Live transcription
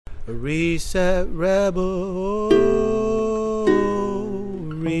Reset rebel,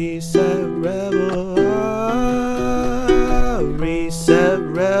 reset rebel, reset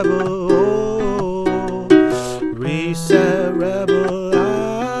rebel, reset rebel,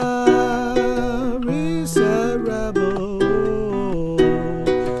 reset rebel,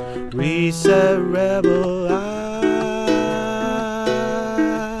 reset rebel,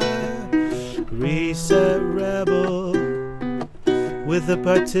 reset rebel. With the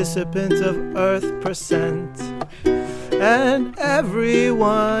participants of Earth% and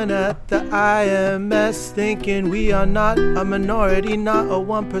everyone at the IMS thinking we are not a minority, not a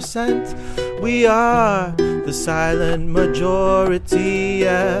 1%. We are the silent majority,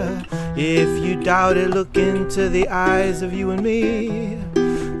 yeah. If you doubt it, look into the eyes of you and me.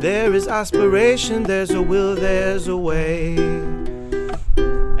 There is aspiration, there's a will, there's a way,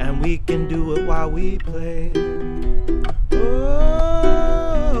 and we can do it while we play.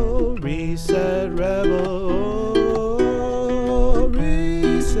 Oh, reset rebel,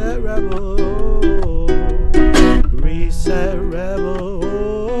 reset rebel, reset rebel,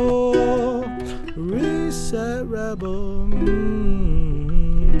 reset rebel.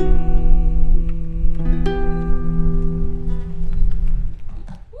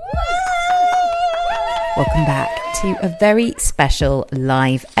 Welcome back to a very special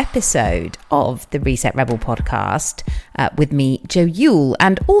live episode of the Reset Rebel podcast with me, Jo Yule,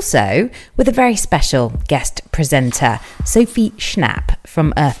 and also with a very special guest presenter, Sophie Schnapp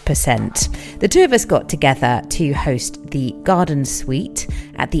from Earth%. The two of us got together to host the Garden Suite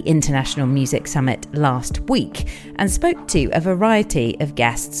at the International Music Summit last week and spoke to a variety of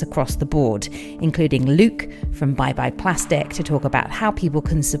guests across the board, including Luke from Bye Bye Plastic to talk about how people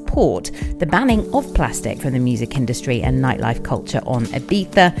can support the banning of plastic from the music industry and nightlife culture on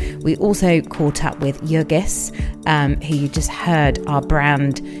Ibiza. We also caught up with Jurgis, who you just heard our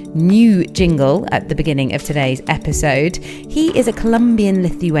brand new jingle at the beginning of today's episode. He is a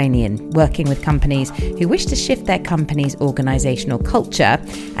Colombian-Lithuanian working with companies who wish to shift their company's organisational culture,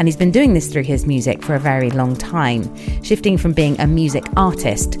 and he's been doing this through his music for a very long time, shifting from being a music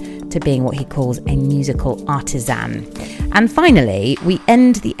artist to being what he calls a musical artisan. And finally, we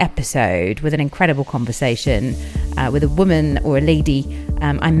end the episode with an incredible conversation with a woman or a lady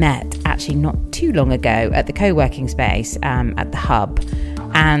I met actually not too long ago at the co-working space at the Hub.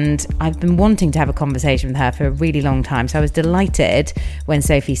 And I've been wanting to have a conversation with her for a really long time. So I was delighted when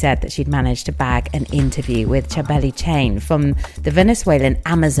Sophie said that she'd managed to bag an interview with Chabeli from the Venezuelan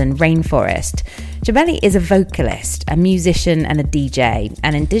Amazon rainforest. Chabeli is a vocalist, a musician and a DJ,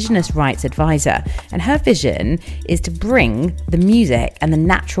 an Indigenous rights advisor. And her vision is to bring the music and the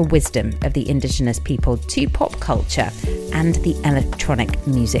natural wisdom of the Indigenous people to pop culture and the electronic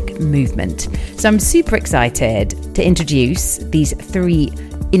music movement. So I'm super excited to introduce these three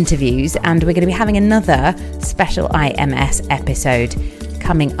interviews, and we're going to be having another special IMS episode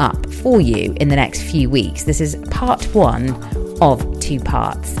coming up for you in the next few weeks. This is part one of 2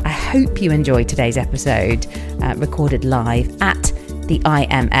 parts. I hope you enjoyed today's episode, recorded live at the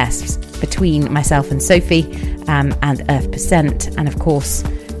IMS between myself and Sophie and Earth%, and of course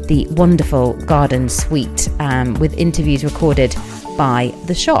the wonderful Garden Suite with interviews recorded by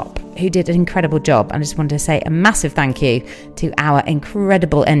The Shop, who did an incredible job. I just wanted to say a massive thank you to our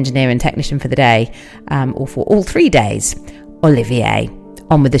incredible engineer and technician for the day, or for all 3 days, Olivier.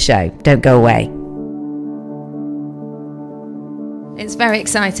 On with the show. Don't go away. It's very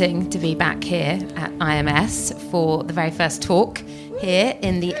exciting to be back here at IMS for the very first talk here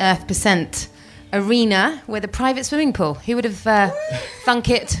in the Earth% arena with a private swimming pool. Who would have thunk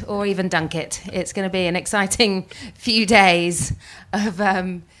it or even dunk it? It's going to be an exciting few days of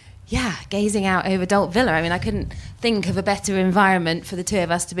gazing out over Dalt Villa. I mean, I couldn't think of a better environment for the two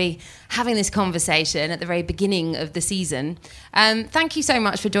of us to be having this conversation at the very beginning of the season. Thank you so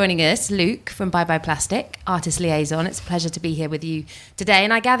much for joining us, Luke from Bye Bye Plastic, Artist Liaison. It's a pleasure to be here with you today,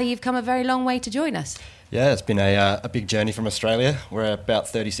 and I gather you've come a very long way to join us. Yeah, it's been a big journey from Australia. We're about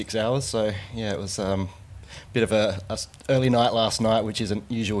 36 hours, so yeah, it was a bit of a early night last night, which isn't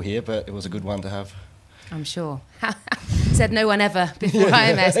usual here, but it was a good one to have. I'm sure. Said no one ever before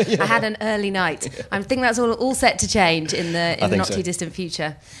IMS. Yeah. I had an early night. Yeah. I think that's all set to change in the not too distant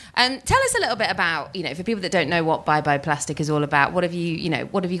future. Tell us a little bit about, for people that don't know what Bye Bye Plastic is all about. What have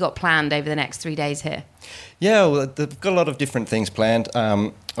you got planned over the next 3 days here? Yeah, well, they've got a lot of different things planned.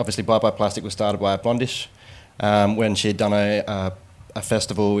 Obviously, Bye Bye Plastic was started by a Blondish when she had done a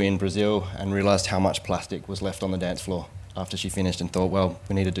festival in Brazil and realised how much plastic was left on the dance floor after she finished, and thought, well,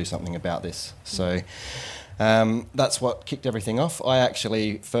 we need to do something about this. So that's what kicked everything off. I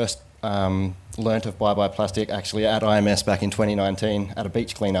actually first learnt of Bye Bye Plastic actually at IMS back in 2019 at a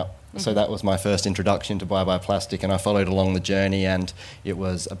beach cleanup. So that was my first introduction to Bye Bye Plastic, and I followed along the journey, and it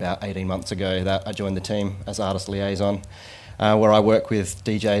was about 18 months ago that I joined the team as artist liaison, where I work with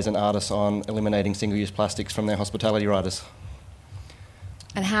DJs and artists on eliminating single-use plastics from their hospitality riders.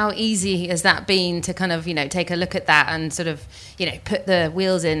 And how easy has that been to kind of, take a look at that and sort of, put the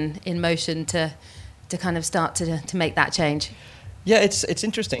wheels in motion to kind of start to make that change? Yeah, it's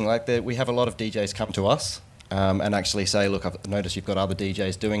interesting. We have a lot of DJs come to us and actually say, look, I've noticed you've got other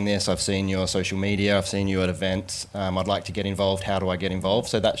DJs doing this. I've seen your social media. I've seen you at events. I'd like to get involved. How do I get involved?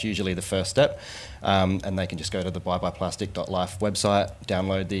 So that's usually the first step. And they can just go to the byebyeplastic.life website,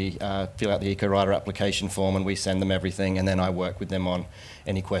 download fill out the Eco Rider application form, and we send them everything. And then I work with them on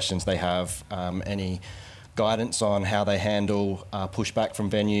any questions they have, any guidance on how they handle pushback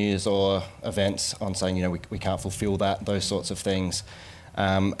from venues or events on saying, we can't fulfill that, those sorts of things.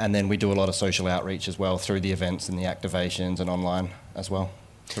 And then we do a lot of social outreach as well through the events and the activations and online as well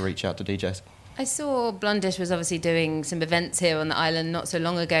to reach out to DJs. I saw Blondish was obviously doing some events here on the island not so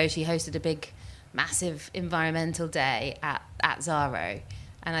long ago. She hosted a big, massive environmental day at Zaro.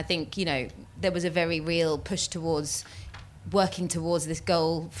 And I think, there was a very real push towards working towards this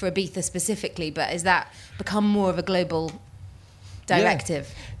goal for Ibiza specifically. But has that become more of a global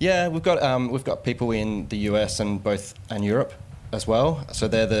directive? Yeah, we've got people in the US and Europe as well. So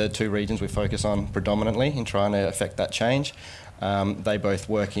they're the two regions we focus on predominantly in trying to affect that change. They both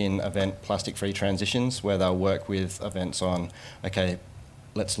work in event plastic-free transitions, where they'll work with events on, okay,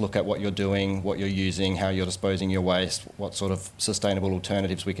 let's look at what you're doing, what you're using, how you're disposing your waste, what sort of sustainable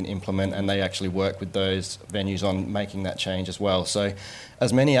alternatives we can implement, and they actually work with those venues on making that change as well. So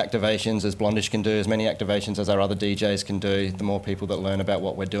as many activations as Blondish can do, as many activations as our other DJs can do, the more people that learn about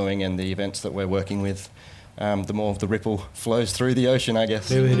what we're doing and the events that we're working with, the more the ripple flows through the ocean, I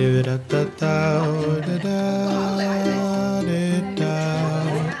guess.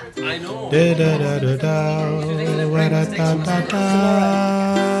 I know.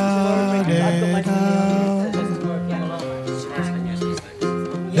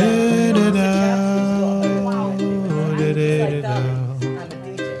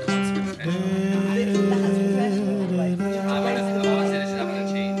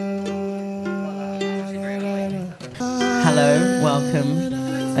 Hello,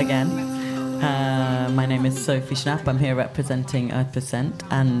 welcome again. My name is Sophie Schnapp. I'm here representing 8%,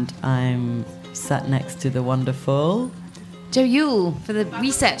 and I'm sat next to the wonderful Joe Yule for the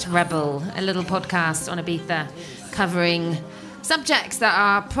Reset Rebel, a little podcast on Ibiza covering subjects that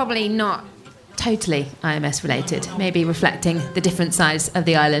are probably not totally IMS related, maybe reflecting the different sides of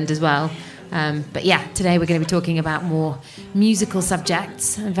the island as well. But yeah, today we're going to be talking about more musical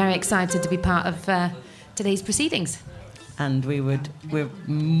subjects. I'm very excited to be part of today's proceedings. And we're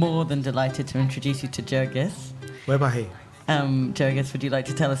more than delighted to introduce you to Jurgis. Webahi. Jurgis, would you like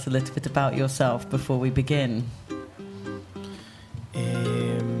to tell us a little bit about yourself before we begin?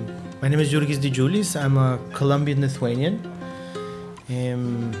 My name is Jurgis Didžiulis. I'm a Colombian Lithuanian.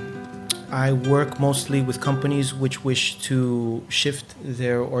 I work mostly with companies which wish to shift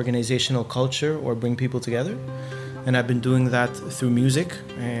their organizational culture or bring people together. And I've been doing that through music.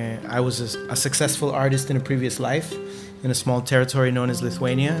 I was a successful artist in a previous life in a small territory known as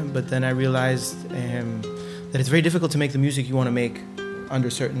Lithuania, but then I realized that it's very difficult to make the music you want to make under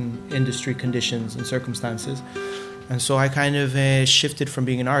certain industry conditions and circumstances. And so I kind of shifted from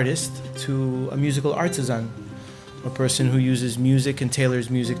being an artist to a musical artisan, a person who uses music and tailors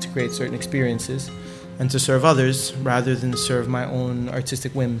music to create certain experiences and to serve others rather than serve my own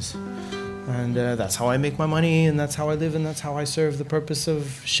artistic whims. And that's how I make my money, and that's how I live, and that's how I serve the purpose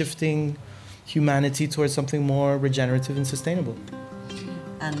of shifting humanity towards something more regenerative and sustainable.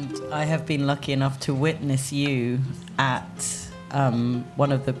 And I have been lucky enough to witness you at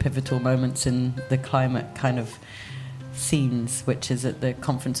one of the pivotal moments in the climate kind of scenes, which is at the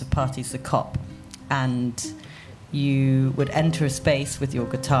Conference of Parties, the COP. And you would enter a space with your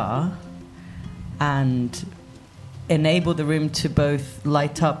guitar and enable the room to both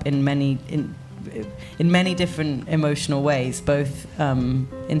light up in many different emotional ways, both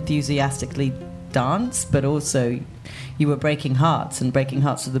enthusiastically dance, but also you were breaking hearts of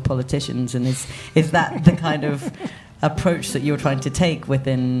the politicians. And is that the kind of approach that you're trying to take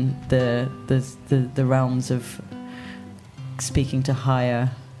within the realms of speaking to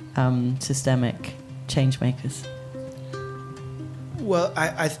higher systemic change makers? Well,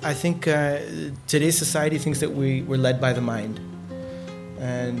 I think today's society thinks that we're led by the mind.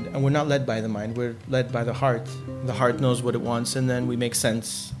 And we're not led by the mind, we're led by the heart. The heart knows what it wants, and then we make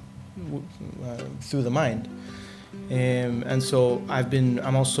sense through the mind. And so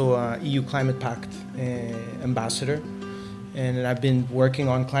I'm also a EU Climate Pact ambassador. And I've been working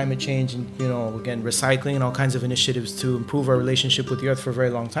on climate change and, again, recycling and all kinds of initiatives to improve our relationship with the earth for a very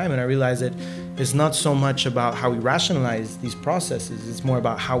long time. And I realized that it's not so much about how we rationalize these processes, it's more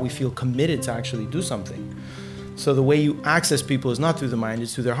about how we feel committed to actually do something. So the way you access people is not through the mind,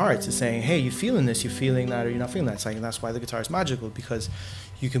 it's through their hearts. It's saying, hey, you feeling this, you're feeling that, or you're not feeling that. It's like, that's why the guitar is magical, because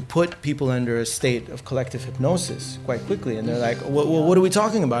you can put people under a state of collective hypnosis quite quickly. And they're like, well, what are we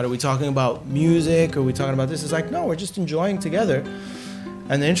talking about? Are we talking about music? Are we talking about this? It's like, no, we're just enjoying together.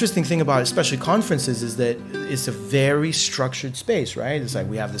 And the interesting thing about especially conferences is that it's a very structured space, right? It's like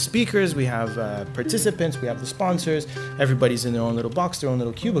we have the speakers, we have participants, we have the sponsors, everybody's in their own little box, their own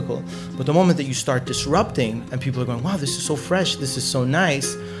little cubicle. But the moment that you start disrupting and people are going, wow, this is so fresh, this is so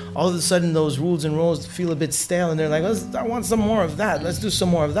nice, all of a sudden those rules and roles feel a bit stale and they're like, I want some more of that, let's do some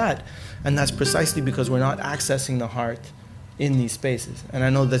more of that. And that's precisely because we're not accessing the heart in these spaces. And I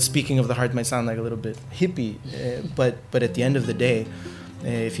know that speaking of the heart might sound like a little bit hippie, but at the end of the day,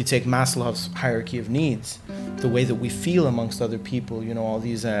 if you take Maslow's hierarchy of needs, the way that we feel amongst other people, all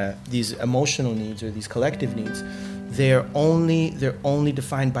these emotional needs or these collective needs, they're only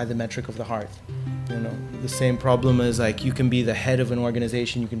defined by the metric of the heart. The same problem is like you can be the head of an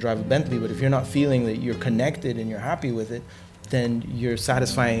organization, you can drive a Bentley, but if you're not feeling that you're connected and you're happy with it, then you're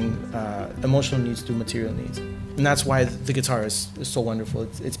satisfying emotional needs through material needs. And that's why the guitar is so wonderful.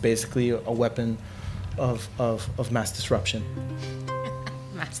 It's basically a weapon of mass disruption.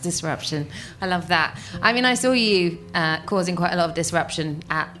 Mass disruption. I love that. I mean, I saw you causing quite a lot of disruption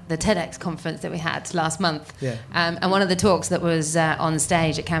at the TEDx conference that we had last month. Yeah. And one of the talks that was on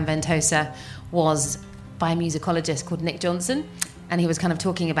stage at Can Ventosa was by a musicologist called Nick Johnson. And he was kind of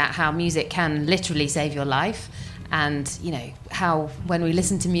talking about how music can literally save your life. And, how when we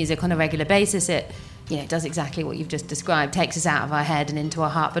listen to music on a regular basis, it does exactly what you've just described, takes us out of our head and into our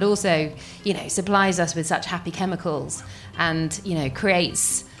heart, but also, supplies us with such happy chemicals and,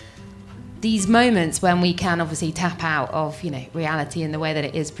 creates these moments when we can obviously tap out of, reality in the way that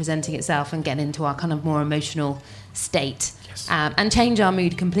it is presenting itself and get into our kind of more emotional state. Yes. And change our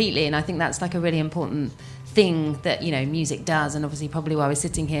mood completely. And I think that's like a really important thing that, music does, and obviously probably why we're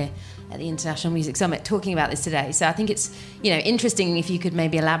sitting here at the International Music Summit talking about this today. So I think it's, interesting if you could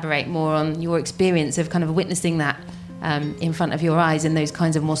maybe elaborate more on your experience of kind of witnessing that in front of your eyes in those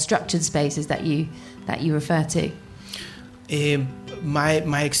kinds of more structured spaces that you refer to.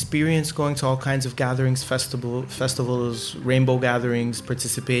 My experience going to all kinds of gatherings, festivals, rainbow gatherings,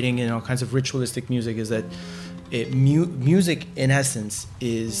 participating in all kinds of ritualistic music is that music, in essence,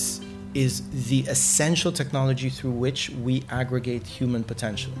 is the essential technology through which we aggregate human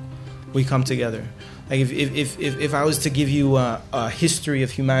potential. We come together. Like if I was to give you a history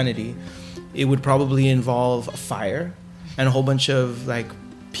of humanity, it would probably involve a fire and a whole bunch of like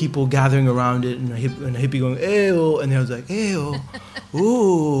people gathering around it and a hippie going, "Ew," and they was like, "Ew,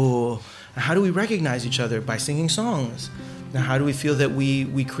 ooh." And how do we recognize each other? By singing songs. Now, how do we feel that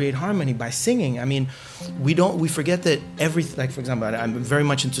we create harmony? By singing. I mean, we forget that like, for example, I'm very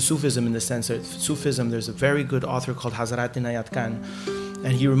much into Sufism in the sense that Sufism, there's a very good author called Hazrat Inayat Khan,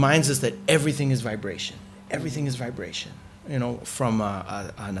 and he reminds us that everything is vibration. Everything is vibration. From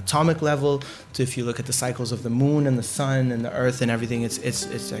an atomic level to if you look at the cycles of the moon and the sun and the earth and everything,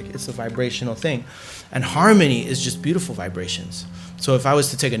 it's a vibrational thing. And harmony is just beautiful vibrations. So if I was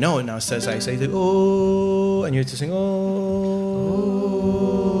to take a note now, I say oh, and you're to sing oh.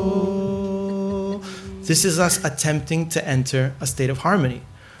 This is us attempting to enter a state of harmony,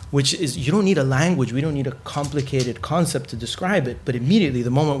 which is, you don't need a language, we don't need a complicated concept to describe it, but immediately,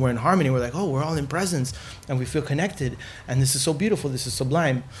 the moment we're in harmony, we're like, oh, we're all in presence, and we feel connected, and this is so beautiful, this is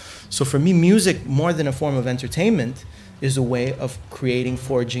sublime. So for me, music, more than a form of entertainment, is a way of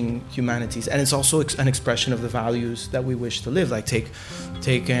forging humanities, and it's also an expression of the values that we wish to live. Like take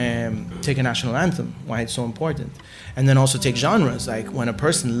a national anthem, why it's so important, and then also take genres. Like when a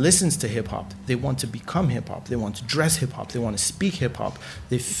person listens to hip hop, they want to become hip hop, they want to dress hip hop, they want to speak hip hop,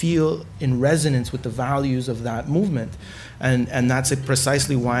 they feel in resonance with the values of that movement, and that's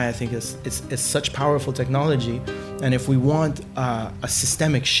precisely why I think it's such powerful technology. And if we want a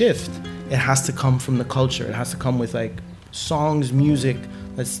systemic shift, it has to come from the culture. It has to come with like songs, music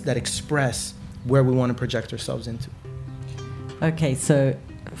that express where we want to project ourselves into. Okay, so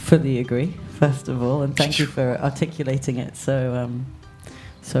fully agree, first of all, and thank you for articulating it so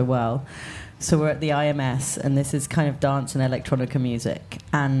well. So we're at the IMS, and this is kind of dance and electronica music,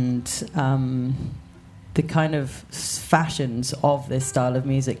 and the kind of fashions of this style of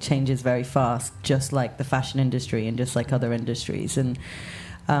music changes very fast, just like the fashion industry and just like other industries. And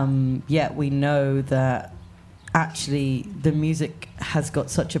yet we know that actually the music has got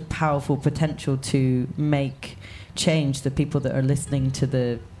such a powerful potential to make change. The people that are listening to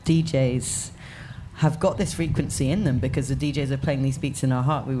the DJs have got this frequency in them because the DJs are playing these beats in our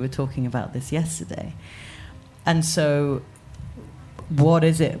heart. We were talking about this yesterday. And so what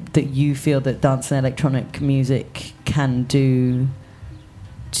is it that you feel that dance and electronic music can do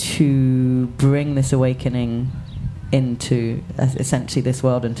to bring this awakening into essentially this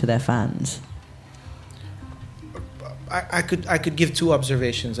world and to their fans? I could give two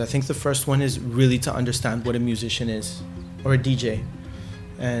observations. I think the first one is really to understand what a musician is, or a DJ.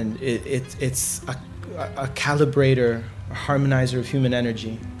 And it's a calibrator, a harmonizer of human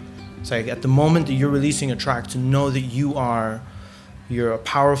energy. It's like at the moment that you're releasing a track, to know that you're a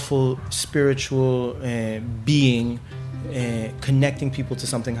powerful spiritual being connecting people to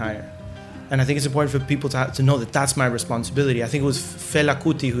something higher. And I think it's important for people to know that that's my responsibility. I think it was Fela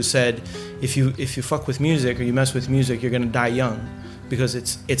Kuti who said, if you fuck with music or you mess with music, you're gonna die young, because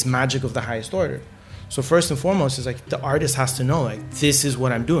it's magic of the highest order. So first and foremost is like the artist has to know, like, this is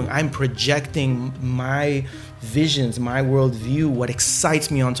what I'm doing. I'm projecting my visions, my worldview, what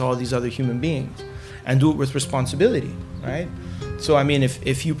excites me onto all these other human beings, and do it with responsibility, right? So I mean,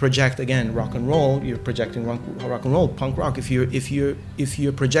 if you project, again, rock and roll, you're projecting rock and roll, punk rock. If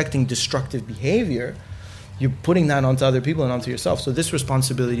you're projecting destructive behavior, you're putting that onto other people and onto yourself. So this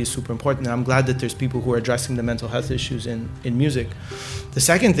responsibility is super important, and I'm glad that there's people who are addressing the mental health issues in music. The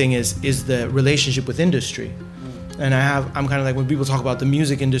second thing is the relationship with industry. And I'm kind of like, when people talk about the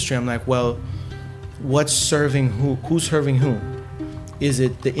music industry, I'm like, well, what's serving who? Who's serving who? Is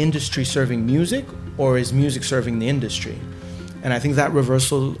it the industry serving music, or is music serving the industry? And I think that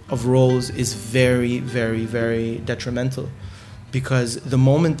reversal of roles is very, very, very detrimental, because the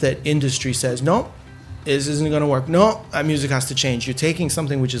moment that industry says, no, this isn't going to work, no, music has to change, you're taking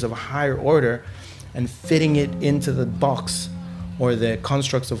something which is of a higher order and fitting it into the box or the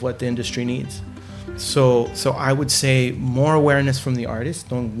constructs of what the industry needs. So I would say more awareness from the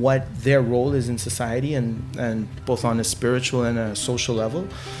artists on what their role is in society, and both on a spiritual and a social level.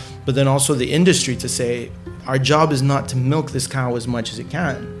 But then also the industry to say, our job is not to milk this cow as much as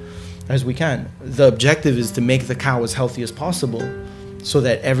we can. The objective is to make the cow as healthy as possible, so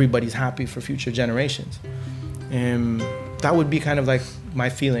that everybody's happy for future generations. That would be kind of like my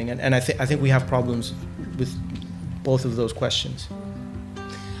feeling. And I think we have problems with both of those questions.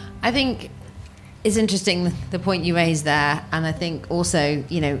 I think it's interesting the point you raised there. And I think also,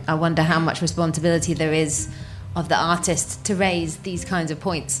 I wonder how much responsibility there is of the artist to raise these kinds of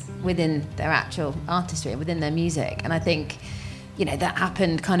points within their actual artistry, within their music. And I think, that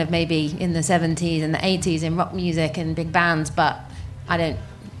happened kind of maybe in the 70s and the 80s in rock music and big bands, but I don't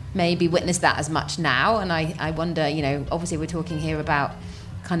maybe witness that as much now. And I wonder, obviously we're talking here about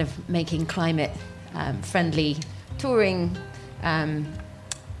kind of making climate friendly touring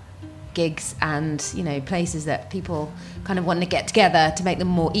gigs and, places that people kind of want to get together to make them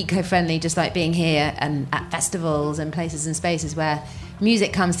more eco-friendly, just like being here and at festivals and places and spaces where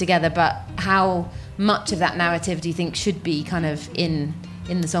music comes together. But how much of that narrative do you think should be kind of in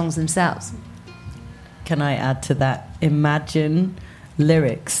the songs themselves? Can I add to that? Imagine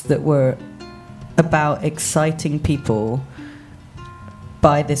lyrics that were about exciting people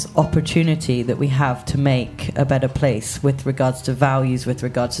by this opportunity that we have to make a better place with regards to values, with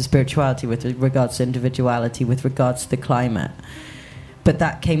regards to spirituality, with regards to individuality, with regards to the climate. But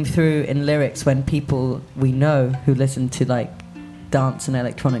that came through in lyrics when people we know who listen to like dance and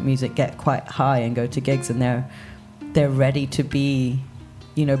electronic music get quite high and go to gigs, and they're ready to be,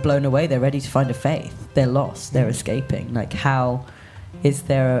 blown away. They're ready to find a faith. They're lost. They're escaping. Like, how is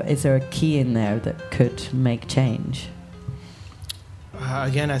there a key in there that could make change?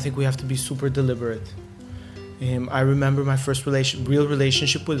 Again, I think we have to be super deliberate. I remember my first real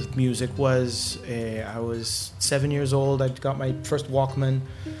relationship with music was, I was 7 years old. I got my first Walkman,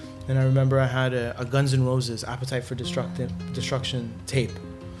 and I remember I had a Guns N' Roses Appetite for Destruction tape.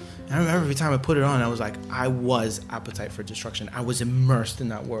 And I remember every time I put it on, I was Appetite for Destruction. I was immersed in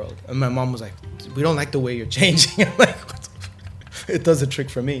that world. And my mom was like, we don't like the way you're changing. I'm like, what the fuck? It does a trick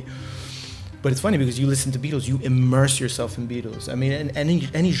for me. But it's funny because you listen to Beatles, you immerse yourself in Beatles. I mean, and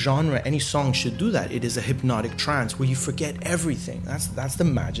any genre, any song should do that. It is a hypnotic trance where you forget everything. That's the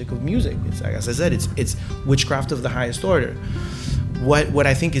magic of music. It's, as I said, it's witchcraft of the highest order. What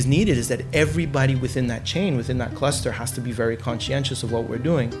I think is needed is that everybody within that chain, within that cluster, has to be very conscientious of what we're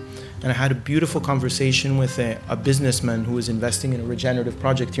doing. And I had a beautiful conversation with a businessman who was investing in a regenerative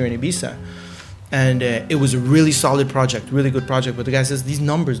project here in Ibiza. And it was a really solid project, really good project. But the guy says, these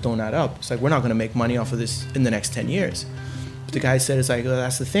numbers don't add up. It's like, we're not going to make money off of this in the next 10 years. But the guy said, it's like, well,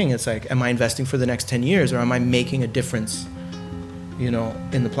 that's the thing. It's like, am I investing for the next 10 years, or am I making a difference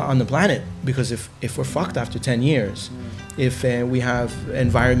on the planet. Because if we're fucked after 10 years, if we have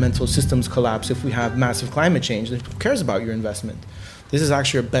environmental systems collapse, if we have massive climate change, then who cares about your investment? This is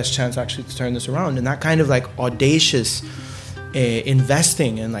actually our best chance actually to turn this around. And that kind of like audacious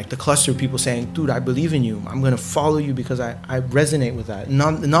investing, and like the cluster of people saying, dude, I believe in you, I'm going to follow you because I resonate with that.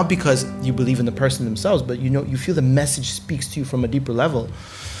 Not because you believe in the person themselves, but you feel the message speaks to you from a deeper level.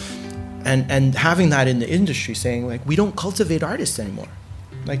 And having that in the industry, saying like, we don't cultivate artists anymore.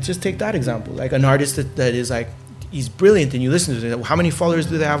 Like, just take that example. Like an artist that is like, he's brilliant, and you listen to it. How many followers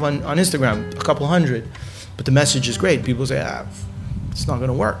do they have on Instagram? A couple hundred. But the message is great. People say, it's not going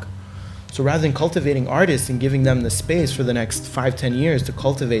to work. So rather than cultivating artists and giving them the space for the next 5-10 years to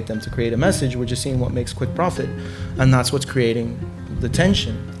cultivate them, to create a message, we're just seeing what makes quick profit. And that's what's creating the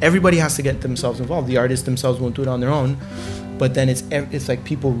tension. Everybody has to get themselves involved. The artists themselves won't do it on their own. But then it's like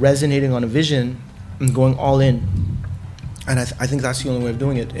people resonating on a vision and going all in. And I think that's the only way of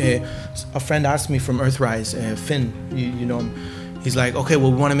doing it. A friend asked me from Earthrise, Finn, you know him. He's like, okay,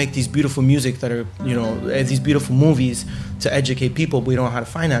 well, we want to make these beautiful music that are, these beautiful movies to educate people, but we don't know how to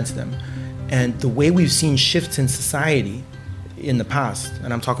finance them. And the way we've seen shifts in society in the past,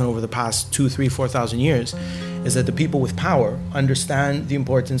 and I'm talking over the past 2,000, 3,000, 4,000 years, is that the people with power understand the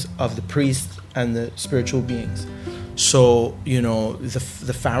importance of the priest and the spiritual beings. So,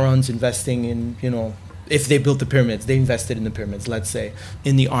 the pharaohs investing in, if they built the pyramids, they invested in the pyramids, let's say,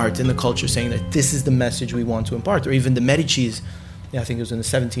 in the art, in the culture, saying that this is the message we want to impart. Or even the Medicis, I think it was in the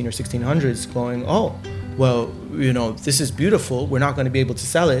 17 or 1600s, going, oh, well, this is beautiful. We're not going to be able to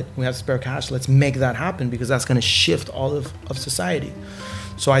sell it. We have spare cash. Let's make that happen, because that's going to shift all of society.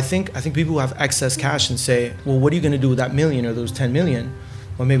 So I think people who have excess cash and say, well, what are you going to do with that million or those 10 million?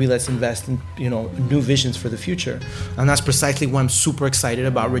 Well, maybe let's invest in, new visions for the future. And that's precisely why I'm super excited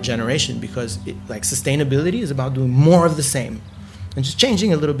about regeneration, because sustainability is about doing more of the same and just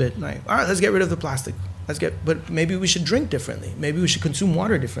changing a little bit. Like, all right, let's get rid of the plastic. But maybe we should drink differently. Maybe we should consume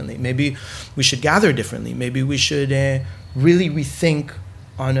water differently. Maybe we should gather differently. Maybe we should really rethink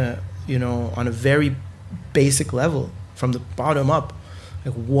on a very basic level, from the bottom up,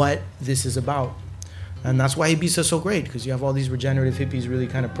 like what this is about. And that's why Ibiza is so great, because you have all these regenerative hippies really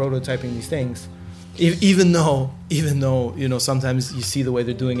kind of prototyping these things. Even though sometimes you see the way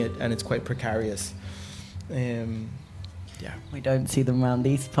they're doing it and it's quite precarious. Yeah. We don't see them around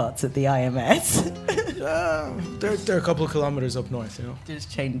these parts at the IMS. They're a couple of kilometers up north,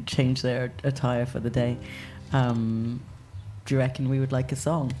 Just change their attire for the day. Do you reckon we would like a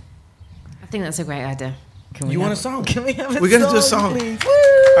song? I think that's a great idea. You want a song? Can we have a song? We're going to do a song. Please?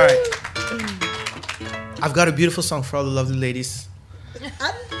 All right. I've got a beautiful song for all the lovely ladies. And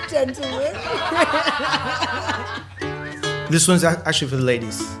gentlemen. This one's actually for the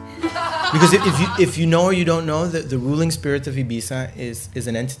ladies. Because if you know or you don't know, the ruling spirit of Ibiza is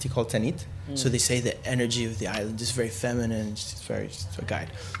an entity called Tanit. So they say the energy of the island is very feminine. It's a guide.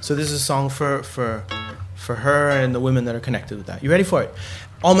 So this is a song for her and the women that are connected with that. You ready for it?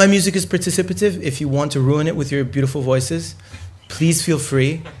 All my music is participative. If you want to ruin it with your beautiful voices, please feel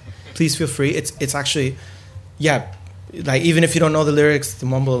free. Please feel free. It's actually, like even if you don't know the lyrics, to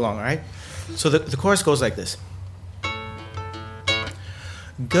mumble along, all right? So the chorus goes like this.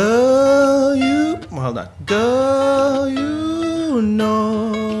 Girl, you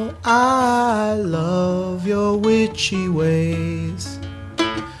know I love your witchy ways.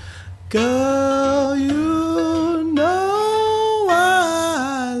 Girl, you know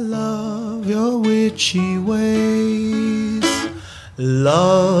I love your witchy ways.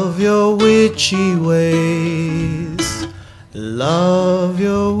 Love your witchy ways. Love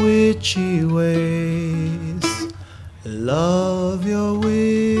your witchy ways. Love your witchy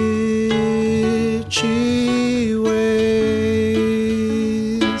ways.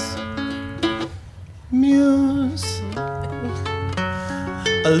 Muse,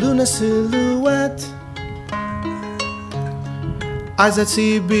 a lunar silhouette, eyes that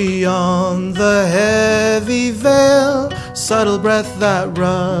see beyond the heavy veil, subtle breath that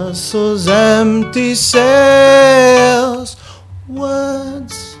rustles empty sails.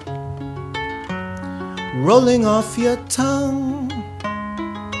 Words rolling off your tongue,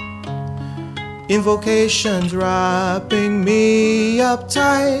 invocations wrapping me up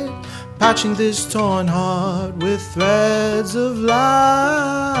tight, patching this torn heart with threads of light.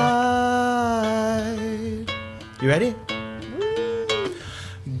 You ready?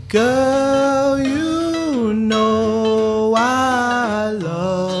 Girl, you know I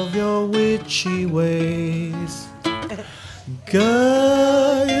love your witchy ways.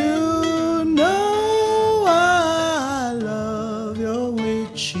 Girl, you know I love your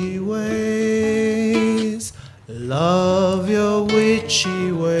witchy ways. Love your witchy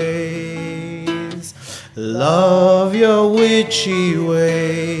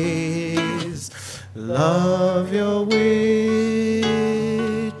love your witchy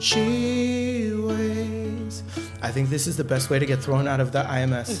ways. I think this is the best way to get thrown out of the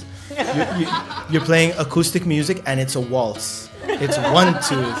IMS. You're playing acoustic music and it's a waltz. It's 1,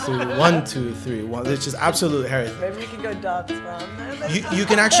 2, 3, 1, 2, 3, 1. It's just absolute heresy. Maybe we can go dance around there. You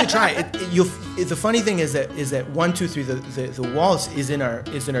can actually try it. The funny thing is that 1, 2, 3. The waltz is in our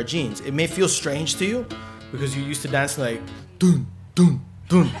genes. It may feel strange to you because you're used to dancing like dun dun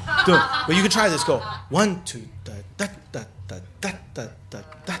dun dun. But you can try this. Go 1, 2 da da da da da da da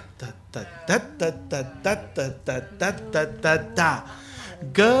da da da da da da da da da da da.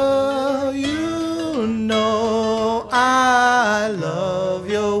 Girl, you know I love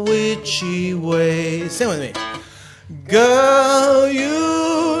your witchy ways. Sing with me. Girl,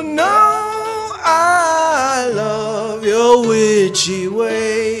 you know I love your witchy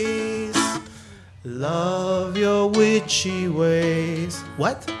ways. Love your witchy ways.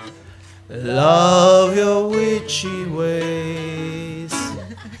 What? Love your witchy ways.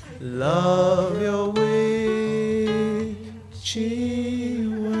 Love your witchy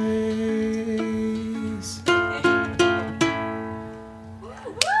ways.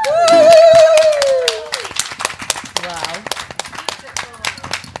 Wow.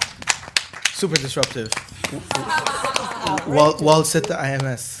 Super disruptive. Waltz at the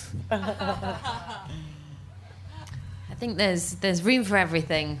IMS. I think there's room for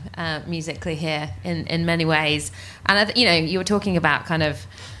everything musically here in many ways. And you were talking about kind of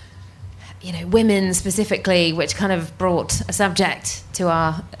women specifically, which kind of brought a subject to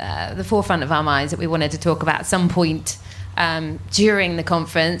the forefront of our minds that we wanted to talk about at some point during the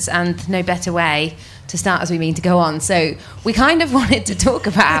conference, and no better way to start as we mean to go on. So we kind of wanted to talk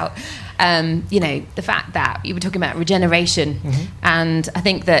about the fact that you were talking about regeneration, and I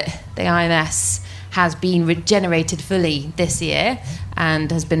think that the IMS has been regenerated fully this year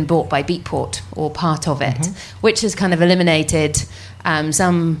and has been bought by Beatport, or part of it, which has kind of eliminated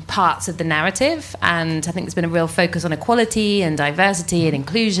some parts of the narrative. And I think there's been a real focus on equality and diversity and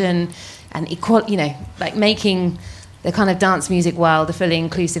inclusion and like making the kind of dance music world a fully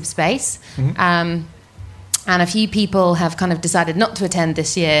inclusive space. And a few people have kind of decided not to attend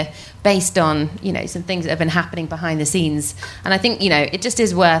this year based on, some things that have been happening behind the scenes. And I think, it just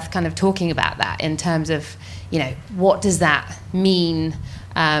is worth kind of talking about that in terms of, what does that mean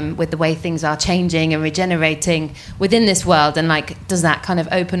with the way things are changing and regenerating within this world? And does that kind of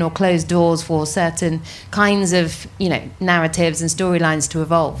open or close doors for certain kinds of, narratives and storylines to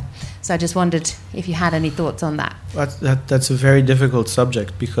evolve? So I just wondered if you had any thoughts on that. That's a very difficult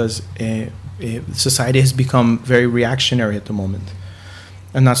subject because society has become very reactionary at the moment.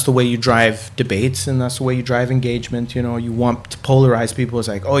 And that's the way you drive debates, and that's the way you drive engagement. You want to polarize people. It's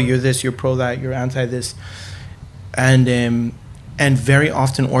like, oh, you're this, you're pro that, you're anti this. And very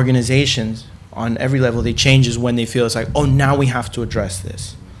often organizations on every level, they change when they feel it's like, oh, now we have to address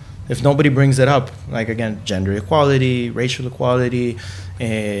this. If nobody brings it up, like again, gender equality, racial equality,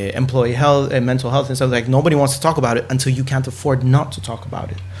 employee health and mental health and stuff, like nobody wants to talk about it until you can't afford not to talk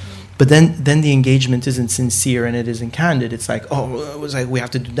about it. But then the engagement isn't sincere and it isn't candid. It's like, oh, it was like we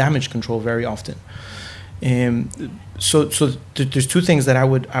have to do damage control very often. So there's two things that I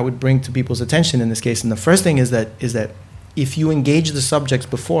would bring to people's attention in this case. And the first thing is that if you engage the subjects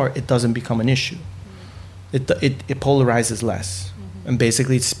before, it doesn't become an issue. It polarizes less. And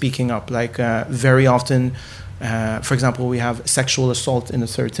basically it's speaking up. Like very often, for example, we have sexual assault in a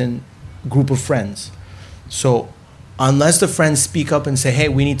certain group of friends. So unless the friends speak up and say, hey,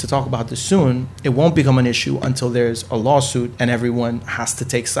 we need to talk about this soon, it won't become an issue until there's a lawsuit and everyone has to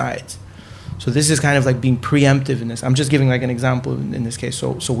take sides. So this is kind of like being preemptive in this. I'm just giving like an example in this case.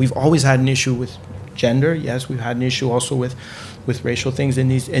 So we've always had an issue with gender. Yes, we've had an issue also with racial things in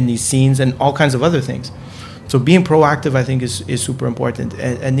these scenes and all kinds of other things. So being proactive, I think, is super important.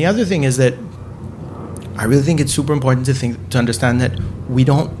 And the other thing is that I really think it's super important to understand that we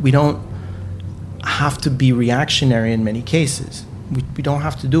don't have to be reactionary in many cases. We don't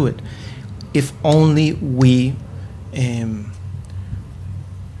have to do it. If only we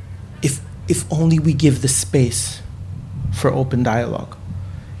if only we give the space for open dialogue.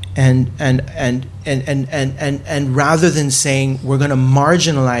 And rather than saying we're going to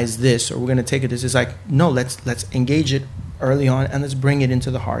marginalize this or we're going to take it as, it's like, no, let's engage it early on and let's bring it into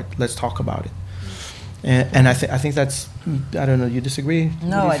the heart. Let's talk about it. And I think that's, I don't know, you disagree?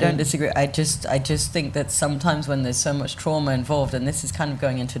 No, I don't disagree. I just think that sometimes when there's so much trauma involved, and this is kind of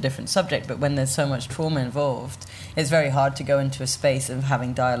going into a different subject, but when there's so much trauma involved, it's very hard to go into a space of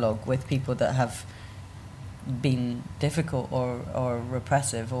having dialogue with people that have been difficult or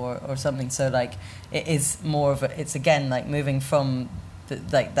repressive or something. So like it is more of a, it's again like moving from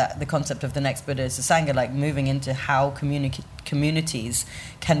the concept of the next Buddha is the Sangha, like moving into how communities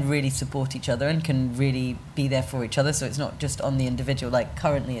can really support each other and can really be there for each other. So it's not just on the individual. Like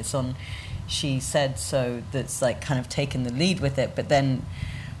currently, it's on She Said So that's like kind of taken the lead with it. But then,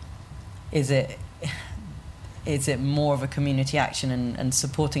 is it more of a community action and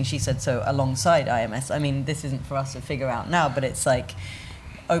supporting She Said So alongside IMS? I mean, this isn't for us to figure out now, but it's like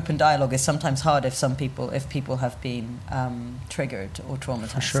open dialogue is sometimes hard if people have been triggered or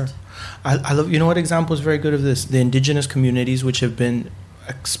traumatized. For sure. I love, you know what example is very good of this? The indigenous communities which have been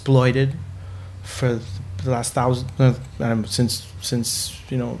exploited for the last since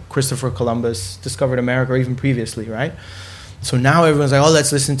Christopher Columbus discovered America, or even previously, right? So now everyone's like, oh,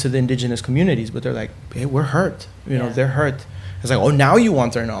 let's listen to the indigenous communities, but they're like, hey, we're hurt. They're hurt. It's like, oh, now you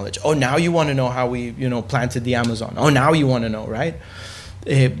want their knowledge. Oh, now you want to know how we, planted the Amazon. Oh, now you want to know, right?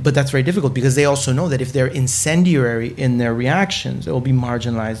 But that's very difficult because they also know that if they're incendiary in their reactions, it will be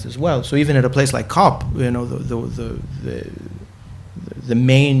marginalized as well. So even at a place like COP, the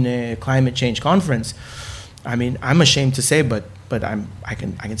main climate change conference, I mean, I'm ashamed to say, but I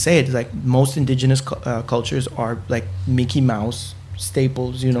can say it. It's like most indigenous cultures are like Mickey Mouse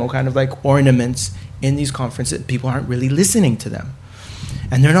staples, kind of like ornaments in these conferences. People aren't really listening to them,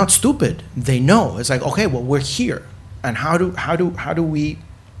 and they're not stupid. They know. It's like, okay, well, we're here. And how do we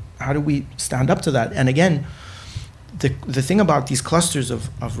stand up to that? And again, the thing about these clusters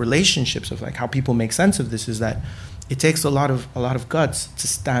of relationships, of like how people make sense of this, is that it takes a lot of guts to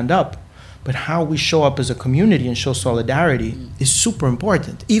stand up, but how we show up as a community and show solidarity is super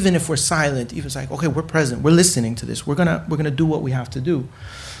important. Even if we're silent, even if it's like, okay, we're present, we're listening to this, we're gonna do what we have to do.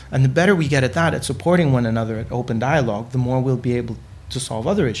 And the better we get at that, at supporting one another, at open dialogue, the more we'll be able to solve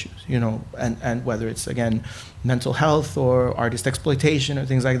other issues, and whether it's, again, mental health or artist exploitation or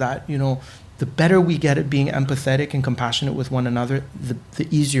things like that, the better we get at being empathetic and compassionate with one another, the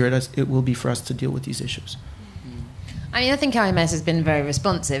easier it will be for us to deal with these issues. I mean, I think IMS has been very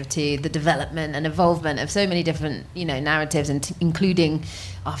responsive to the development and evolvement of so many different, narratives, and including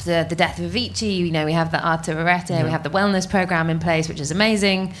after the death of Avicii, we have the Arte Arete, we have the wellness program in place, which is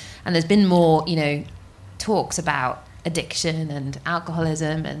amazing, and there's been more, talks about addiction and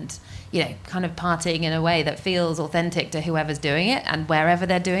alcoholism and kind of partying in a way that feels authentic to whoever's doing it and wherever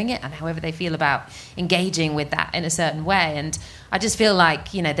they're doing it and however they feel about engaging with that in a certain way. And I just feel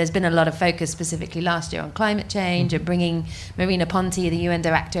like there's been a lot of focus specifically last year on climate change and bringing Marina Ponti, the UN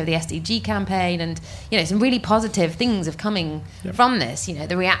director of the SDG campaign, and some really positive things have coming from this.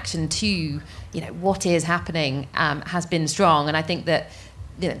 The reaction to what is happening has been strong, and I think that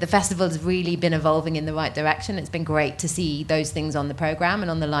the festival has really been evolving in the right direction. It's been great to see those things on the program and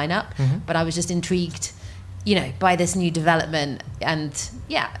on the lineup. But I was just intrigued, by this new development, and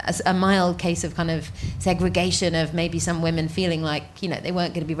as a mild case of kind of segregation of maybe some women feeling like they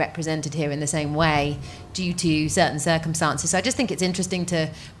weren't going to be represented here in the same way due to certain circumstances. So I just think it's interesting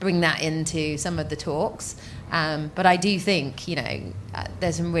to bring that into some of the talks. But I do think,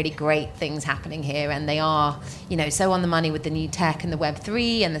 there's some really great things happening here, and they are, so on the money with the new tech and the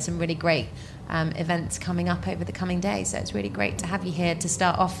Web3, and there's some really great events coming up over the coming days. So it's really great to have you here to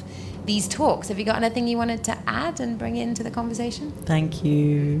start off these talks. Have you got anything you wanted to add and bring into the conversation? Thank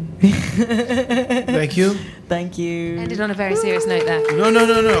you. Thank you. Thank you. Ended on a very serious note there.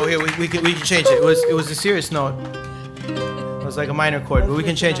 No. Here, we can change it. It was a serious note. It was like a minor chord, but we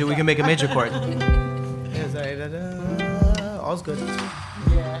can change it. We can make a major chord. All's good.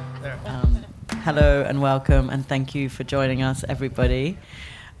 Hello and welcome, and thank you for joining us, everybody.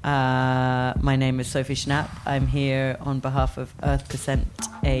 My name is Sophie Schnapp. I'm here on behalf of Earth%,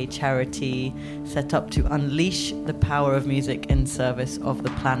 a charity set up to unleash the power of music in service of the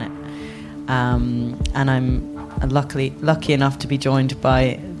planet. And I'm lucky enough to be joined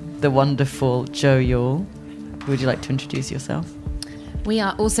by the wonderful Jo Yule. Would you like to introduce yourself? We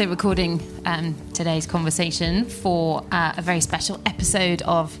are also recording today's conversation for a very special episode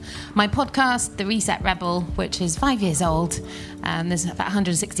of my podcast, The Reset Rebel, which is 5 years old. There's about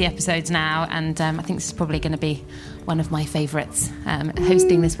 160 episodes now, and I think this is probably going to be one of my favourites,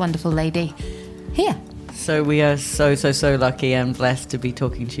 hosting this wonderful lady here. So we are so lucky and blessed to be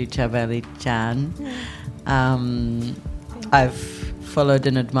talking to you, Chabeli Jan. I've followed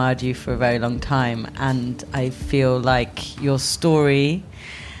and admired you for a very long time, and I feel like your story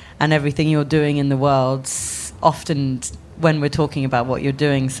and everything you're doing in the world, often when we're talking about what you're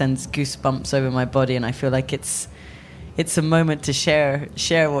doing, sends goosebumps over my body, and I feel like it's a moment to share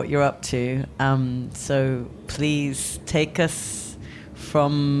what you're up to. So please take us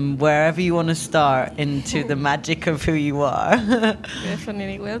from wherever you want to start into the magic of who you are.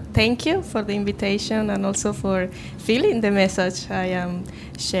 Definitely. Well, thank you for the invitation and also for feeling the message I am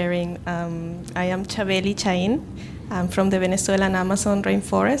sharing. I am Chabeli Chain. I'm from the Venezuelan Amazon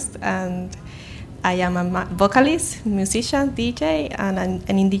rainforest, and I am a vocalist, musician, DJ, and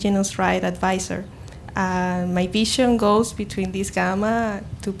an Indigenous right advisor. My vision goes between this gamma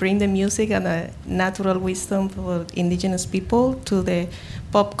to bring the music and the natural wisdom for Indigenous people to the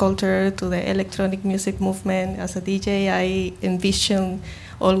pop culture, to the electronic music movement. As a DJ, I envision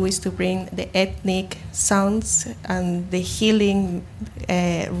always to bring the ethnic sounds and the healing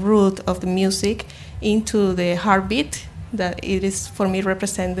root of the music into the heartbeat that it is for me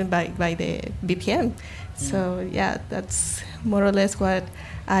represented by the BPM. So yeah, that's more or less what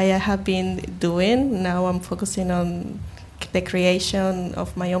I have been doing. Now I'm focusing on the creation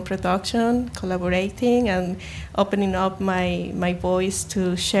of my own production, collaborating, and opening up my voice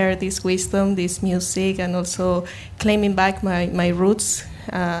to share this wisdom, this music, and also claiming back my roots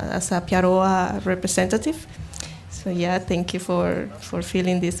as a Piaroa representative. So yeah, thank you for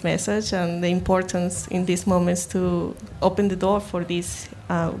feeling this message and the importance in these moments to open the door for this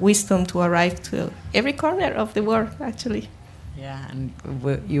wisdom to arrive to every corner of the world, actually. Yeah, and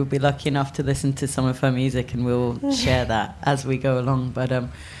you'll be lucky enough to listen to some of her music, and we'll share that as we go along. But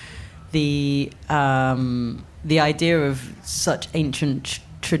the idea of such ancient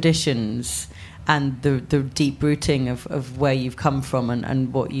traditions and the deep rooting of where you've come from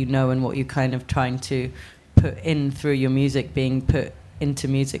and what you know and what you're kind of trying to put in through your music, being put into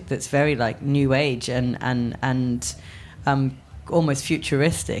music that's very like new age and almost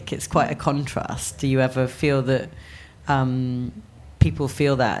futuristic. It's quite a contrast. Do you ever feel that people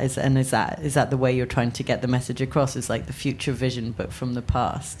feel that? Is that the way you're trying to get the message across? Is like the future vision but from the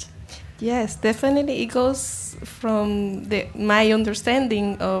past? Yes, definitely. It goes from my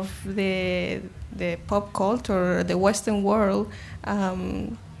understanding of the pop culture, the Western world.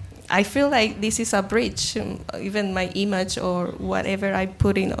 I feel like this is a bridge. Even my image or whatever I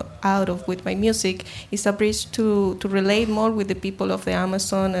put out of with my music is a bridge to relate more with the people of the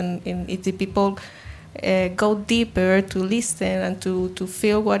Amazon, and if the people go deeper to listen and to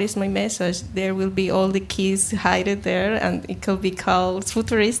feel what is my message, there will be all the keys hidden there, and it could be called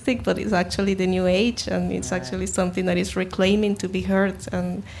futuristic, but it's actually the new age, and it's actually something that is reclaiming to be heard.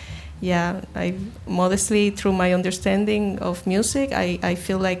 And yeah, I modestly, through my understanding of music, I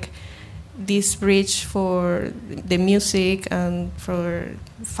feel like this bridge for the music and for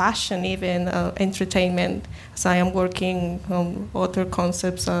fashion, even entertainment, as I am working on other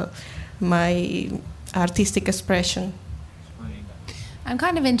concepts, my artistic expression. I'm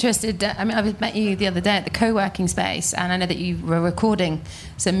kind of interested. I mean, I met you the other day at the co-working space, and I know that you were recording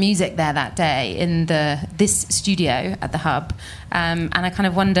some music there that day in this studio at the Hub. And I kind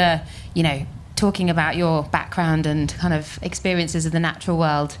of wonder, talking about your background and kind of experiences of the natural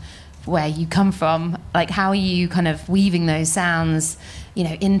world, where you come from, like how are you kind of weaving those sounds,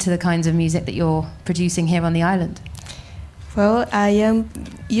 into the kinds of music that you're producing here on the island? Well, I am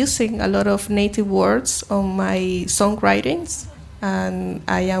using a lot of native words on my songwritings, and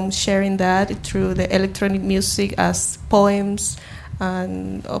I am sharing that through the electronic music as poems,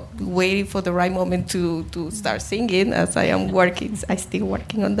 and waiting for the right moment to start singing, as I am working. I'm still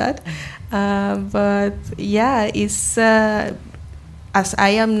working on that. But yeah, it's as I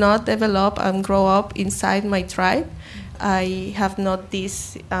am not developed and grow up inside my tribe, I have not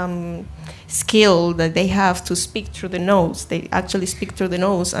this skill that they have to speak through the nose. They actually speak through the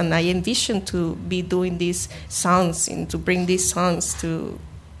nose, and I envision to be doing these sounds and to bring these sounds to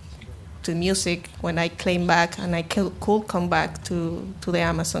music when I claim back, and I could come back to the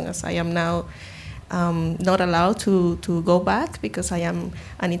Amazon, as I am now not allowed to go back because I am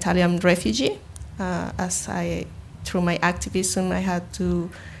an Italian refugee. Through my activism, I had to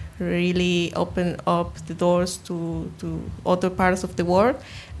really open up the doors to other parts of the world.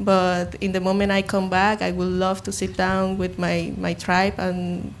 But in the moment I come back, I would love to sit down with my tribe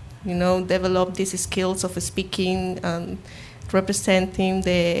and develop these skills of speaking and representing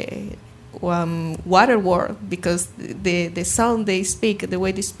the water world, because the sound they speak, the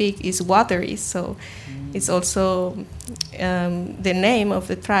way they speak, is watery. So it's also the name of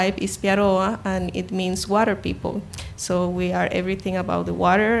the tribe is Piaroa, and it means water people. So we are everything about the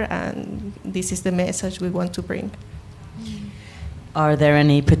water, and this is the message we want to bring. Are there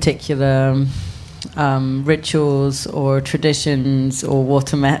any particular rituals or traditions or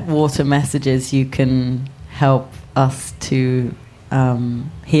water messages you can help us to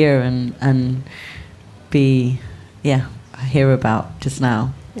hear and hear about just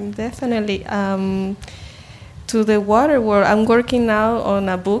now? Definitely. to the water world, I'm working now on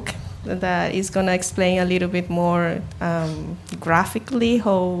a book that is going to explain a little bit more graphically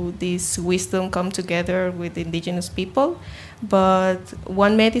how this wisdom come together with indigenous people. But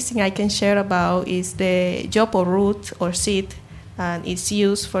one medicine I can share about is the jopo root or seed, and it's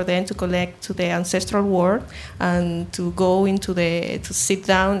used for them to connect to the ancestral world and to go to sit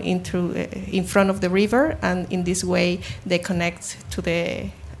down in front of the river, and in this way they connect to the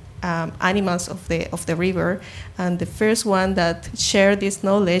animals of the river. And the first one that share this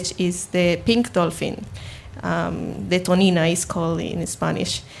knowledge is the pink dolphin. The tonina is called in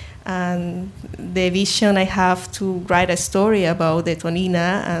Spanish. And the vision I have to write a story about the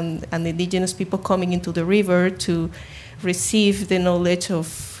tonina and the indigenous people coming into the river to receive the knowledge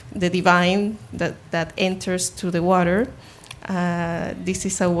of the divine that enters to the water. This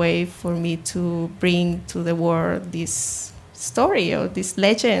is a way for me to bring to the world this story or this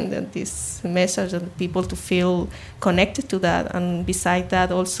legend and this message, and people to feel connected to that, and beside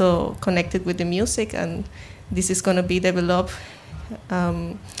that also connected with the music. And this is going to be developed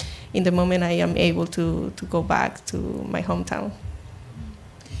in the moment I am able to go back to my hometown.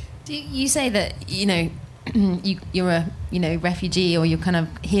 Do you say that you're a refugee, or you're kind of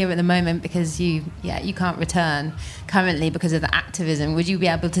here at the moment because you can't return currently because of the activism? Would you be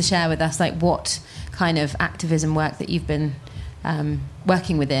able to share with us what kind of activism work that you've been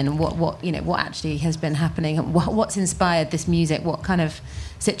working within, and what actually has been happening, and what's inspired this music? What kind of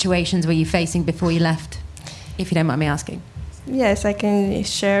situations were you facing before you left, if you don't mind me asking? Yes, I can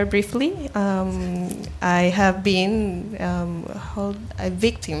share briefly. I have been a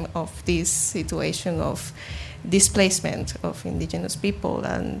victim of this situation of displacement of indigenous people,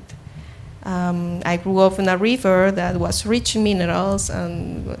 and I grew up in a river that was rich in minerals,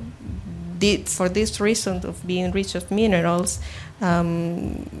 and for this reason of being rich of minerals,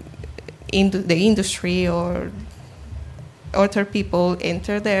 in the industry or other people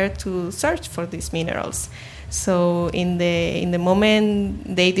enter there to search for these minerals. So in the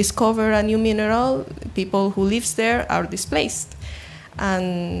moment they discover a new mineral, people who lives there are displaced.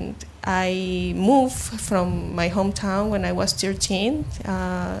 And I moved from my hometown when I was 13,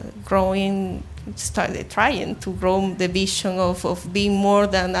 started trying to grow the vision of being more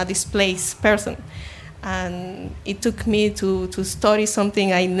than a displaced person. And it took me to study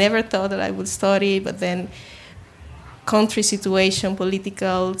something I never thought that I would study, but then country situation,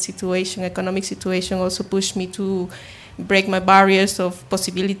 political situation, economic situation also pushed me to break my barriers of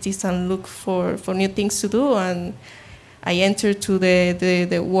possibilities and look for new things to do. And I entered to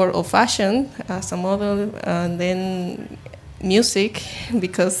the world of fashion as a model, and then music,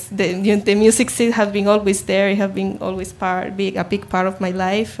 because the music scene has been always there. It has been always a big part of my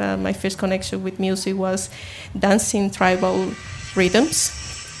life. My first connection with music was dancing tribal rhythms,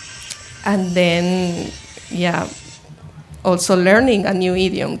 and then also learning a new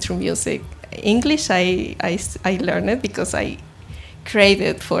idiom through music. English, I learned it because I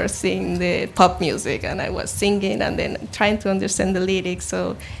craved for singing the pop music, and I was singing and then trying to understand the lyrics.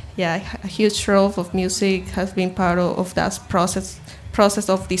 So a huge role of music has been part of that process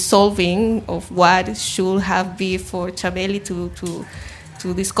of dissolving of what should have been for Chabeli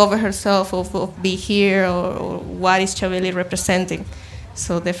to discover herself, of be here, or what is Chabeli representing.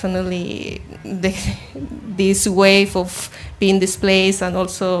 So definitely this wave of being displaced and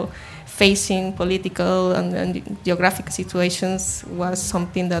also facing political and geographic situations was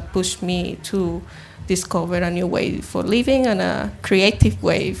something that pushed me to discover a new way for living and a creative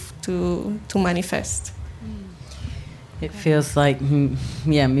way to manifest. It feels like,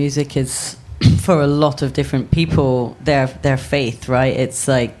 music is for a lot of different people their faith, right? It's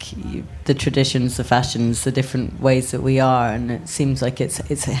like the traditions, the fashions, the different ways that we are, and it seems like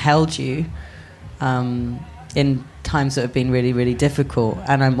it's held you in times that have been really, really difficult.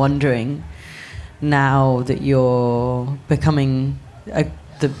 And I'm wondering, now that you're becoming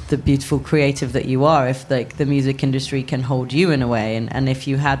the beautiful creative that you are, if the music industry can hold you in a way, and if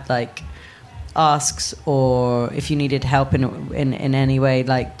you had asks, or if you needed help in any way,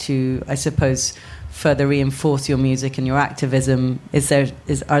 to, I suppose, further reinforce your music and your activism,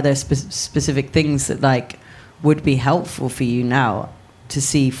 are there specific things that would be helpful for you now to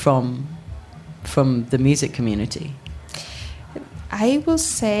see from the music community? I will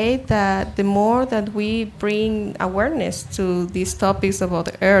say that the more that we bring awareness to these topics about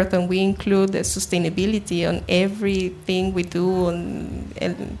the earth, and we include the sustainability on everything we do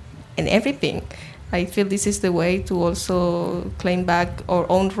and everything, I feel this is the way to also claim back our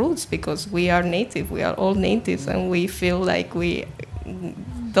own roots, because we are native, we are all natives, and we feel like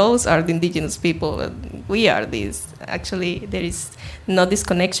those are the indigenous people. we are this. Actually, there is not this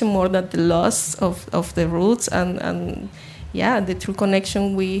connection more than the loss of the roots and the true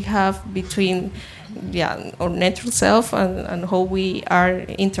connection we have between our natural self and how we are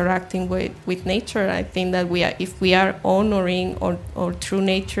interacting with nature. I think that if we are honoring our true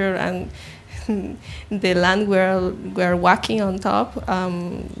nature and the land we're walking on top,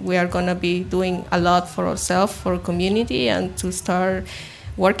 we are going to be doing a lot for ourselves, for our community, and to start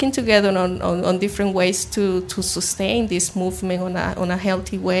working together on different ways to sustain this movement on a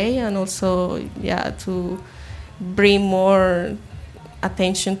healthy way, and also to bring more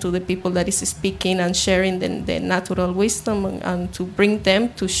attention to the people that is speaking and sharing the natural wisdom, and to bring them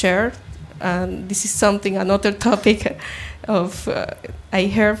to share. And this is another topic of I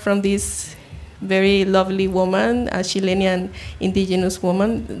heard from this very lovely woman, a Chilean indigenous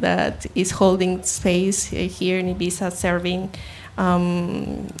woman that is holding space here in Ibiza, serving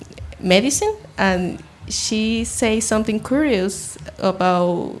medicine, and she says something curious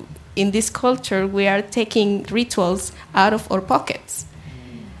about, in this culture we are taking rituals out of our pockets,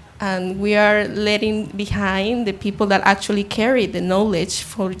 and we are letting behind the people that actually carry the knowledge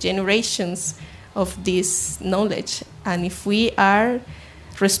for generations of this knowledge. And if we are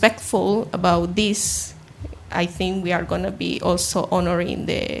respectful about this, I think we are going to be also honoring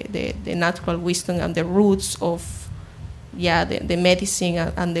the natural wisdom and the roots of the medicine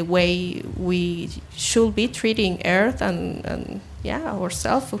and the way we should be treating earth and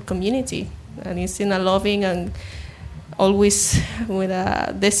ourselves, our community. And it's in a loving and always with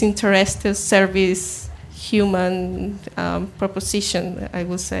a disinterested service human proposition, I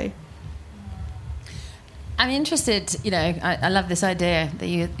would say. I'm interested, I love this idea that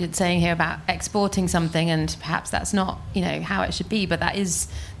you're saying here about exporting something, and perhaps that's not, how it should be, but that is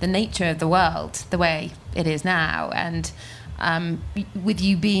the nature of the world, the way it is now. And with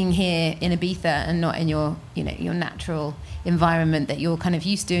you being here in Ibiza and not in your natural environment that you're kind of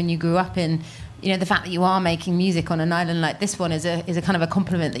used to and you grew up in, the fact that you are making music on an island like this one is a kind of a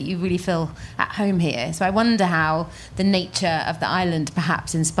compliment that you really feel at home here. So I wonder how the nature of the island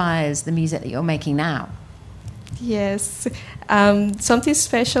perhaps inspires the music that you're making now. Yes. Something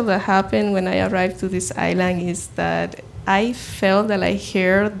special that happened when I arrived to this island is that I felt that I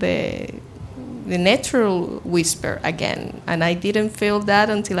heard the natural whisper again, and I didn't feel that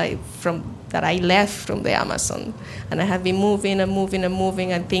until I left from the Amazon, and I have been moving and moving and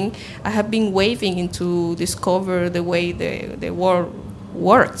moving. I think I have been waving to discover the way the world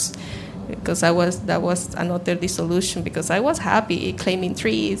works. Because that was another disillusion, because I was happy climbing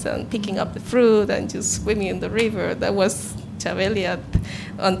trees and picking up the fruit and just swimming in the river. That was Chabeli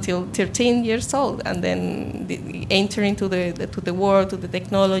until 13 years old, and then entering to the world, to the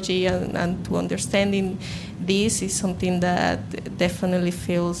technology, and to understanding this is something that definitely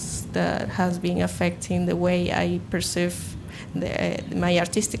feels that has been affecting the way I perceive my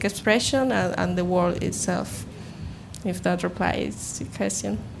artistic expression and the world itself. If that replies to your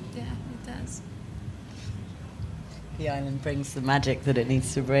question. The island brings the magic that it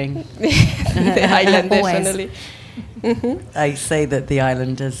needs to bring. The island, definitely. I say that the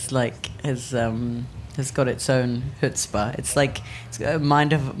island has got its own chutzpah. It's like it's got a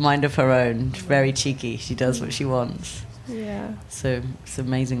mind of her own. Very cheeky. She does what she wants. Yeah. So it's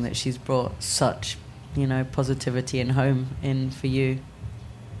amazing that she's brought such, positivity and home in for you.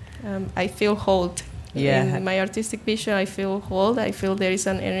 I feel hold. Yeah. In my artistic vision, I feel hold. I feel there is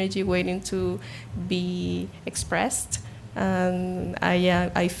an energy waiting to be expressed, and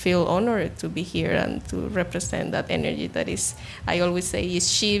I feel honored to be here and to represent that energy that is. I always say is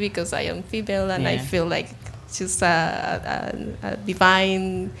she, because I am female, and I feel like just a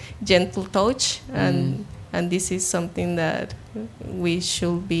divine, gentle touch, and this is something that we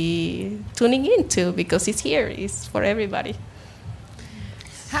should be tuning into, because it's here. It's for everybody.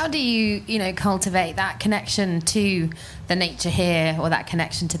 How do you, cultivate that connection to the nature here, or that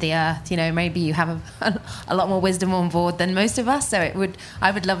connection to the earth? Maybe you have a lot more wisdom on board than most of us. So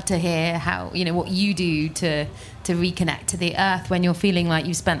I would love to hear how, what you do to reconnect to the earth when you're feeling like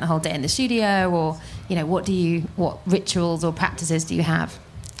you've spent the whole day in the studio, or, what rituals or practices do you have?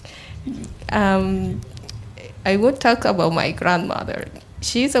 I would talk about my grandmother.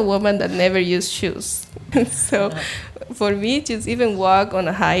 She's a woman that never used shoes. So for me, just even walk on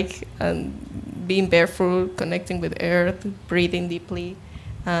a hike and being barefoot, connecting with earth, breathing deeply,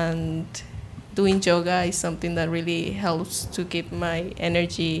 and doing yoga is something that really helps to keep my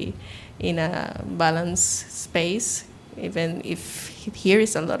energy in a balanced space. Even if here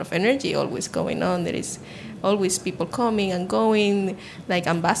is a lot of energy always going on, there is always people coming and going, like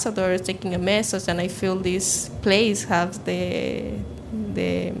ambassadors taking a message, and I feel this place has the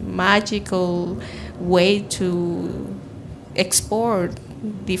magical way to explore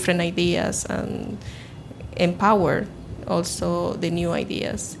different ideas and empower also the new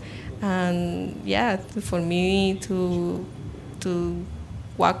ideas. And yeah, for me to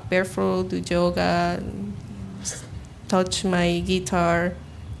walk barefoot, do yoga, touch my guitar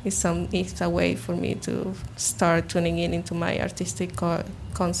is a way for me to start tuning into my artistic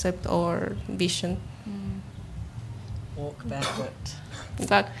concept or vision. Walk barefoot.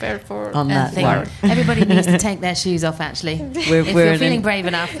 Walk barefoot On that thing. Everybody needs to take their shoes off, actually. If you're feeling brave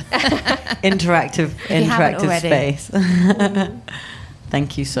enough. interactive space.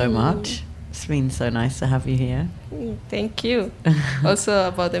 Thank you so much. It's been so nice to have you here. Thank you. Also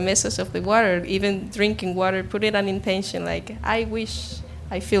about the message of the water, even drinking water, put it an intention, like I wish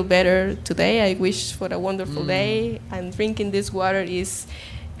I feel better today, I wish for a wonderful day, and drinking this water is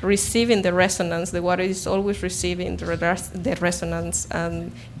receiving the resonance. The water is always receiving the resonance,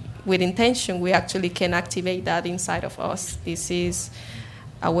 and with intention we actually can activate that inside of us. This is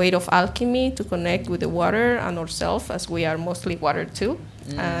a way of alchemy to connect with the water and ourselves, as we are mostly water too.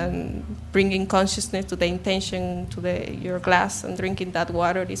 And bringing consciousness to the intention to your glass and drinking that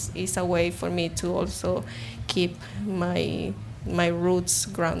water is a way for me to also keep my roots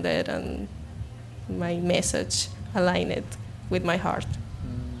grounded and my message aligned with my heart.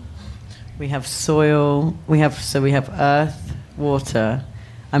 We have soil, we have earth, water.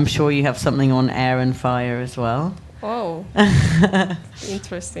 I'm sure you have something on air and fire as well. Oh,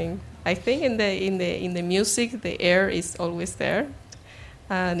 interesting. I think in the music, the air is always there,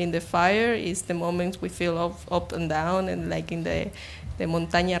 and in the fire is the moments we feel up and down, and like in the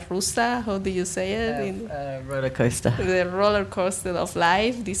montaña rusa, how do you say it? Roller coaster. The roller coaster of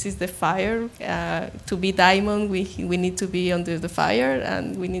life. This is the fire. To be diamond, we need to be under the fire,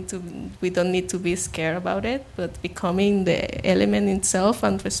 and we don't need to be scared about it, but becoming the element itself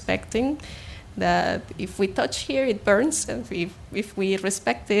and respecting that if we touch here, it burns, and if we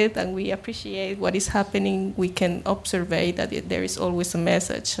respect it and we appreciate what is happening, we can observe that there is always a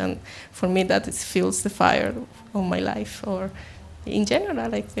message. And for me, that fuels the fire of my life, or in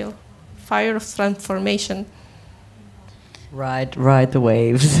general, I feel fire of transformation. Ride the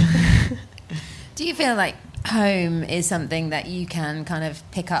waves. Do you feel like home is something that you can kind of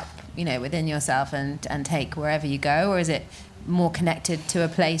pick up, within yourself and take wherever you go, or is it more connected to a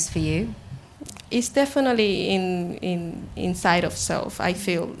place for you? It's definitely inside of self. I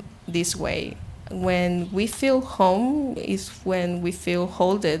feel this way. When we feel home is when we feel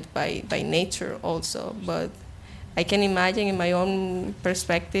held by nature also. But I can imagine in my own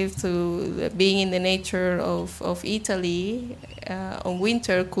perspective to being in the nature of Italy on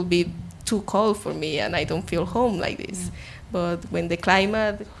winter could be too cold for me, and I don't feel home like this. But when the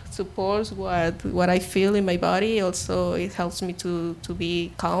climate supports what I feel in my body, also it helps me to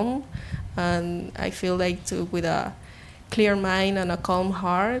be calm. And I feel like with a clear mind and a calm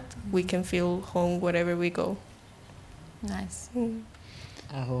heart, we can feel home wherever we go. Nice.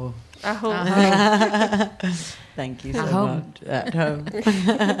 Aho. Aho. Thank you so much. At home.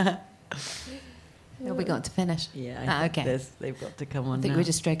 Have we got to finish? Yeah. Okay. They've got to come on. I think now. we're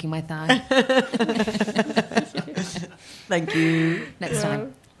just stroking my thigh. Thank you. Next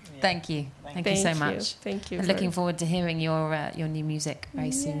time. Thank you. Thank you so much. Thank you. I'm looking forward to hearing your new music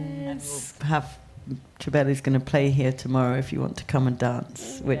very soon. And we'll have Chabeli's going to play here tomorrow if you want to come and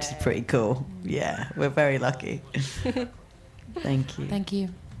dance, which is pretty cool. Yeah, we're very lucky. Thank you. Thank you.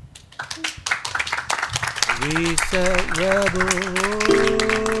 Reset rebel,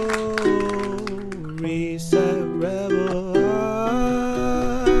 reset rebel,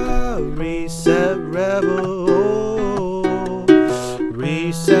 reset rebel,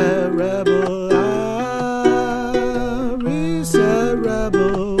 reset rebel, reset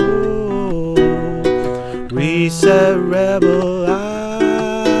rebel, reset rebel,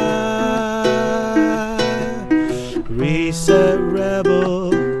 reset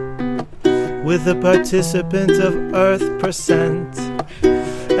rebel. With the participant of Earth percent,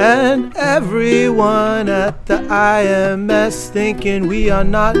 and everyone at the IMS thinking we are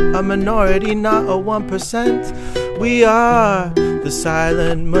not a minority, not a 1%. We are the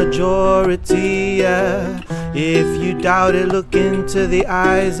silent majority, yeah. If you doubt it, look into the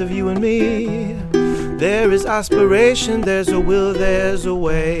eyes of you and me. There is aspiration, there's a will, there's a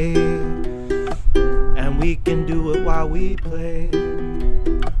way, and we can do it while we play.